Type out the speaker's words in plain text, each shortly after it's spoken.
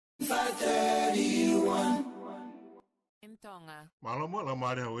531 in Tonga. Malo mo la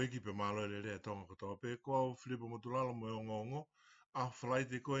mare hau eki pe malo le tonga kotoa pe ko au flipa motulala mo ngongo a flight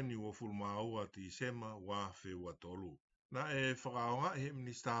te koe ni wo ful maua ti sema wa fe wa tolu. Na e whakaonga he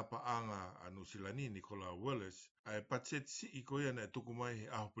minista pa anga a Nusilani Nicola Wallace ai patset si i koia na tuku mai he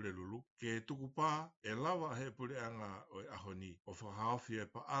aho pule lulu ke tuku pā e lawa he pule anga o e ahoni o whakahawhi e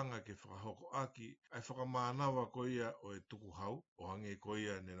pa anga ke whakahoko aki ai whakamānawa koia o e tuku hau o hange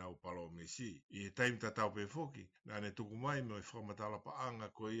koia ne nau palo mesi i he taim tatau pe foki na ne tuku mai mo e whakamatala pa anga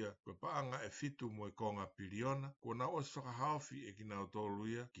koia ko pa anga e fitu mo e konga piliona ko na os whakahawhi e ki nau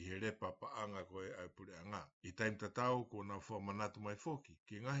toluia ki he repa pa anga koe ai pule anga i taim tatau ko na whamanatu mai foki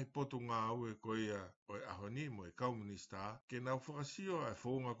ki ngahi potu ngā ue koia o e ahoni mo e kauminista ke nau whakasio ai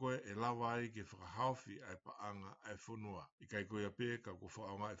whaunga koe e lawa ai ke whakahawhi ai pa anga ai whunua. I kai koe a pē ka ko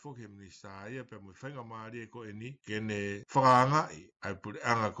whaonga e whoke minista ia pe mo whainga maari e koe ni ke ne whakaangai ai pure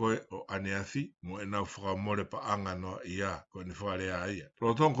anga koe o aneafi mo e nau whakamore pa anga no ia koe ni whakarea ia.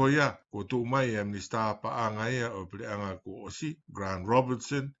 Rotong ko ia ko tu mai e minista pa anga ia o pure anga ko osi Grant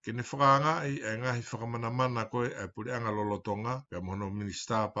Robertson ke ne whakaangai e ngahi whakamanamana koe ai pure anga lolotonga pe mono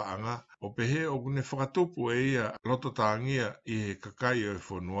minista pa anga o pehe o kune whakatupu e ia loto tāngia i he kakai o e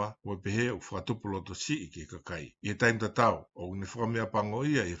whonua o pehe o whakatupu loto si i ke kakai. I he taim tatau o kune whakamea pango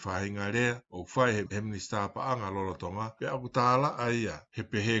ia i whahinga rea o whai he minista pa anga lolotonga pe aku tāla a ia he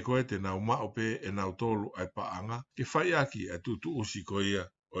pehe koe te nau mao pe e nau tolu ai pa anga ke whai aki a tutu usi ko ia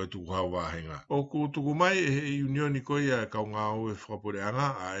o e tuku hau wāhenga. O ku tuku mai e he unioni koe ia e kau ngā o e whakapureanga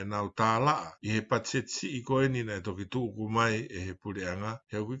a e nau tālaa i he patset si i koe ni na e toki tuku mai e he pureanga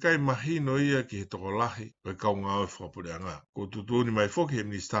he au kai mahino ia ki he toko lahi o e kau ngā o e whakapureanga. Ko tutuni mai foki he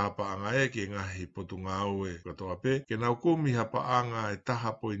minista pa anga e ki ngahi potu ngā o e katoa pe ke nau kumi ha pa anga e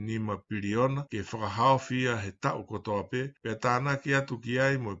taha po i nima piliona ke whakahawhia he tau kotoa pe pe tāna ki atu ki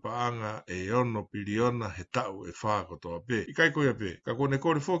ai mo i pa anga e ono piliona he tau e wha kotoa pe. I kai koe pe, ka kone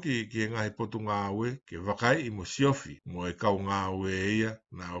kore foki ki e ngahi potu ngā ue ke wakai i mo siofi mo e kau ngā ue e ia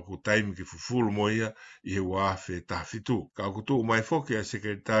na o ku taimi ki fufulu mo ia i he wāwhe tahwhitu. Ka kutu mai foki a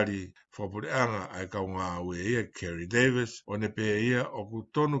sekretari whapureanga ai kau ngā ue ia Kerry Davis o ne pe ia o ku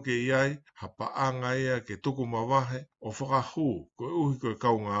tonu ke iai ha paanga ia ke tuku mawahe o whakahu ko uhi ko e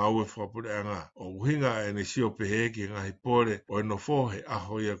kau ngā ue whapureanga o uhinga e ne sio pehe ki ngahi pore o e no fohe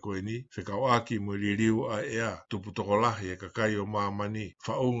aho ia koe ni whekau aki mo ririu a ea tupu toko lahi e kakai o mamani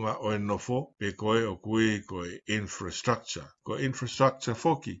whaunga o e nofo pe koe o kui koe infrastructure. Ko infrastructure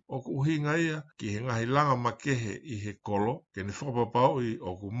foki o ku uhinga ia ki he ngahi langa makehe i he kolo ke ne whakapapau i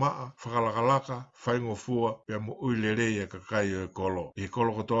o ku maa whakalakalaka whaingo fua pe mo uilere ia kakai o e kolo. I he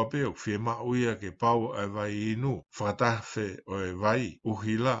kolo kotoa pe o whie maa uia ke pau ai vai inu whakatawhe o e vai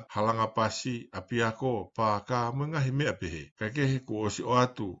uhila halanga pasi apiako pāka mo ngahi mea pehe. Ka kehe ku osi o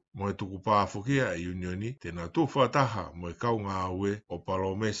atu mo e tuku pāwhukia e unioni tēnā tū whataha mo e kau ngā ue o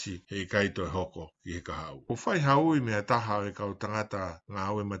palomesi he kaito e hoko ki he kahau. Ko whai haui mea taha e kau tangata ngā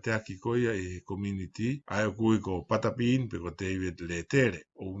ue mateaki koia i he community ai o kui ko Patapin pe ko David Letere.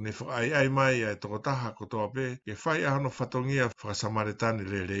 O ne whaai ai mai e toko taha kotoa pe ke whai ahono whatongia whakasamaretani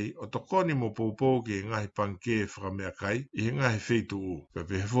lelei o tokoni mo poupou ki ngahi panke whakamea kai i he ngahi wheitu u. Pe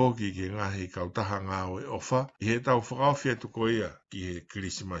pehefoki ki ngahi kau taha ngā ue ofa i he tau whakaofia tu koia ki he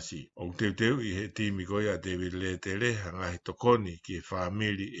Krismasi. O teuteu i he timi koia David Letere ha ngahi tokoni ki he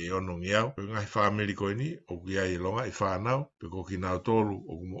whaamiri e onongi au. Pe ngahi whaamiri koe ni o ki ai longa i whanau pe ko ki nau tolu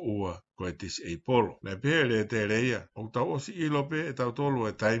o kumo ua koe tis e polo. Nei pehe Letere ia o tau osi ilo pe e tau tolu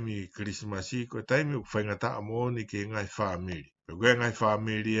e taimi Krismasi koe taimi o whaingata amoni ki ngahi whaamiri. Pe koe ngai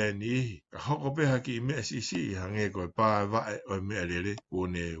whaamiri e ni ihi. Ka hoko peha ki i mea sisi i hange koe pā vae o e mea lere o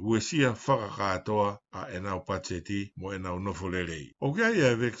ne uesia whakakatoa a e nau pacheti mo e nau nofo lerei. O kia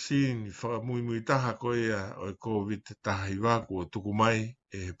ia vaccine whakamui taha koe o e COVID taha hiwaku o tuku mai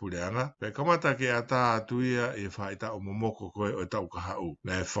e he pureanga. Pe kamata ke ata atuia e whaita o momoko koe o tau kahau.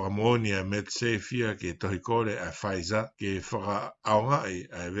 Na e whakamoni a MedSafe ia ke tohi kore a Pfizer ke whaka aongai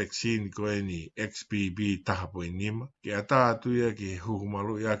a vaccine koe ni XBB taha po inima. Ke ata atuia ke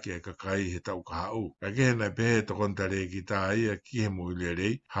huhumalu ia ke kakai he tau kahau. Ka kehe na pehe to kontare ki tā ia ki he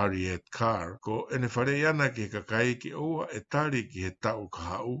muilerei Harriet Carr ko ene whare iana ke kakai ki oua e tari ki he tau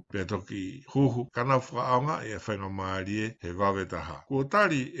kahau. Pe toki huhu kana whaka aonga e whainga maarie he wawe taha. Ko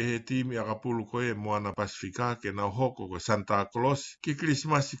tari e he timi a kapulu koe moana Pasifika ke nau hoko ko Santa Claus ki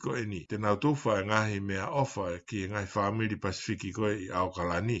Krismasi koe ni. Te nau tuwha e ngahi mea ofa ki e ngahi whamiri Pasifiki koe i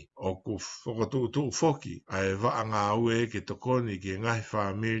Aukalani. o ku whakatū foki ai waanga ue ke tokoni ki ngai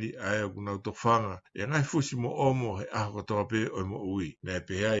whamiri ai o kuna utofanga e ngai fusi mo omo he aho katoa pe o mo ui na e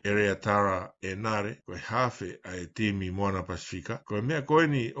pe ai area tara e nare koe hafe ai timi Moana Pasifika koe mea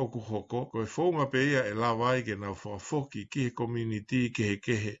koeni o ku hoko koe whaunga pe ia e lawa ai ke nau whakafoki ki he community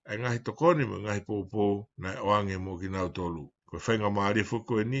kehe ai ngai tokoni mo ngai pōpō na e oange mo ki nau tolu. Koe whainga maari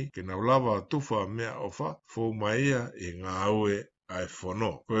fuko e ni ke nau lava tufa mea ofa fōu mai ia e ngā aue ai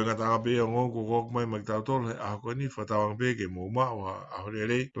whono. Koe ngata ngape o ngongu kok mai mai tau tolu he aho koe ni whatawang peke mō maua aho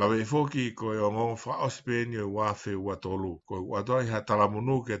rerei. Lawe i foki koe o ngongu whaospe ni o wafe ua tolu. Koe uatoa i ha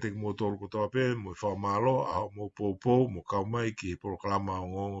talamunu ke tek mō tolu kotoa pe mo i whamalo aho mō pōpō mo kaumai ki he proklama o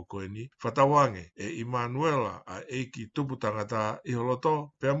ngongu koe ni. Whatawange e Immanuela a eiki tupu tangata i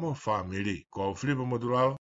holoto pe mo whamiri. Ko au Filipa Modulalo.